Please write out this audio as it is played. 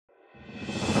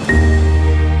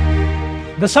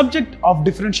The subject of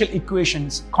differential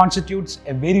equations constitutes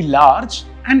a very large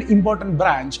and important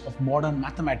branch of modern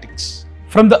mathematics.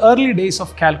 From the early days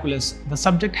of calculus, the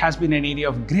subject has been an area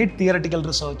of great theoretical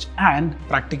research and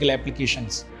practical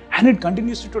applications, and it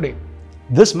continues to today.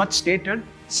 This much stated,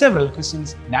 several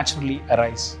questions naturally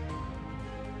arise.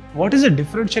 What is a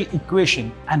differential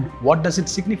equation and what does it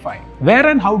signify? Where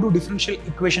and how do differential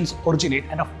equations originate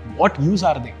and of what use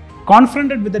are they?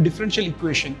 Confronted with a differential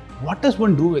equation, what does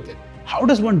one do with it? How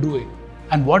does one do it?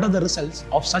 And what are the results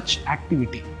of such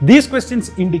activity? These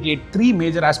questions indicate three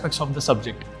major aspects of the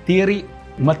subject: theory,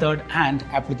 method, and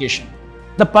application.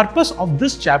 The purpose of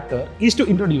this chapter is to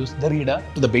introduce the reader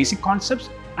to the basic concepts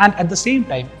and at the same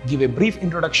time give a brief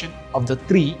introduction of the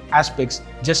three aspects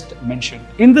just mentioned.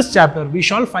 In this chapter, we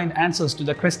shall find answers to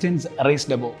the questions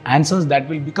raised above, answers that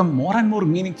will become more and more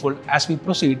meaningful as we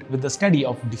proceed with the study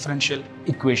of differential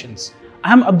equations.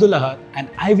 I am Abdullah and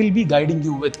I will be guiding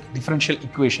you with differential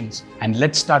equations, and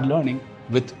let's start learning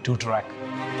with Tutorac.